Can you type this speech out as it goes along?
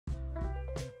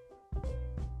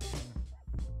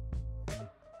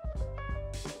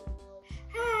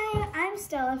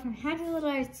Stella from Happy Little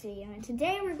Art Studio, and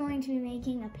today we're going to be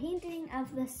making a painting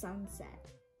of the sunset.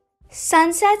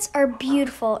 Sunsets are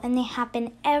beautiful and they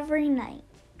happen every night,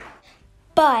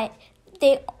 but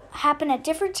they happen at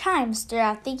different times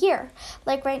throughout the year.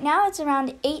 Like right now it's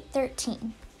around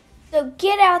 8:13. So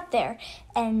get out there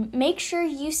and make sure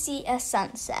you see a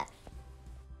sunset.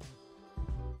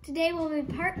 Today will be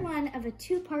part one of a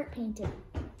two-part painting.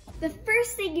 The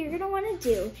first thing you're gonna wanna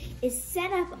do is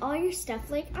set up all your stuff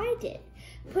like I did.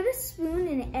 Put a spoon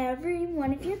in every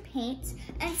one of your paints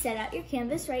and set out your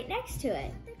canvas right next to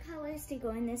it. The colors to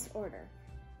go in this order: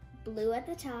 blue at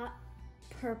the top,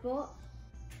 purple,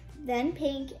 then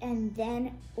pink, and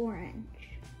then orange.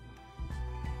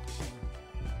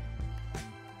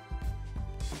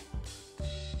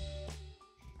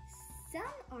 Some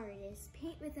artists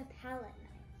paint with a palette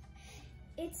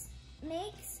knife. It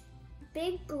makes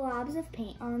big globs of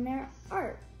paint on their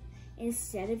art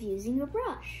instead of using a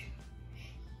brush.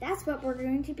 That's what we're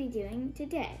going to be doing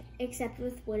today, except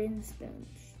with wooden spoons.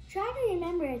 Try to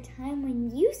remember a time when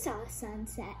you saw a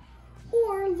sunset,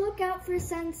 or look out for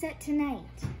sunset tonight.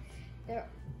 There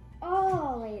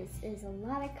always is a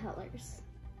lot of colors.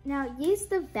 Now use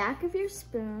the back of your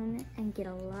spoon and get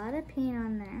a lot of paint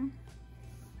on there,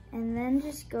 and then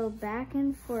just go back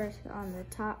and forth on the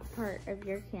top part of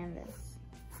your canvas.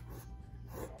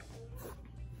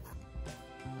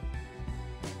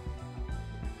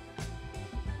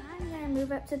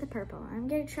 Move up to the purple. I'm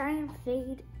going to try and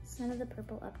fade some of the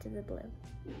purple up to the blue.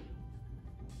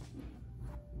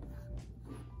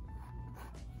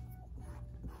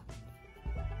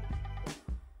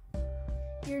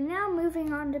 You're now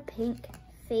moving on to pink.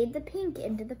 Fade the pink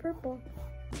into the purple.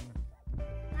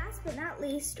 Last but not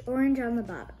least, orange on the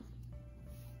bottom.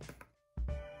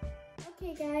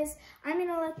 Okay guys, I'm going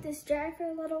to let this dry for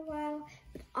a little while,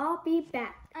 but I'll be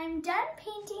back. I'm done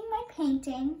painting my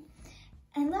painting.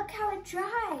 And look how it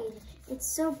dried. It's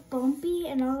so bumpy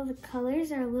and all of the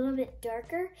colors are a little bit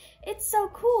darker. It's so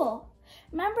cool.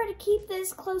 Remember to keep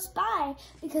this close by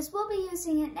because we'll be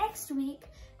using it next week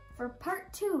for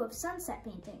part 2 of sunset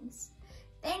paintings.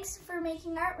 Thanks for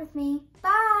making art with me.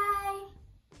 Bye.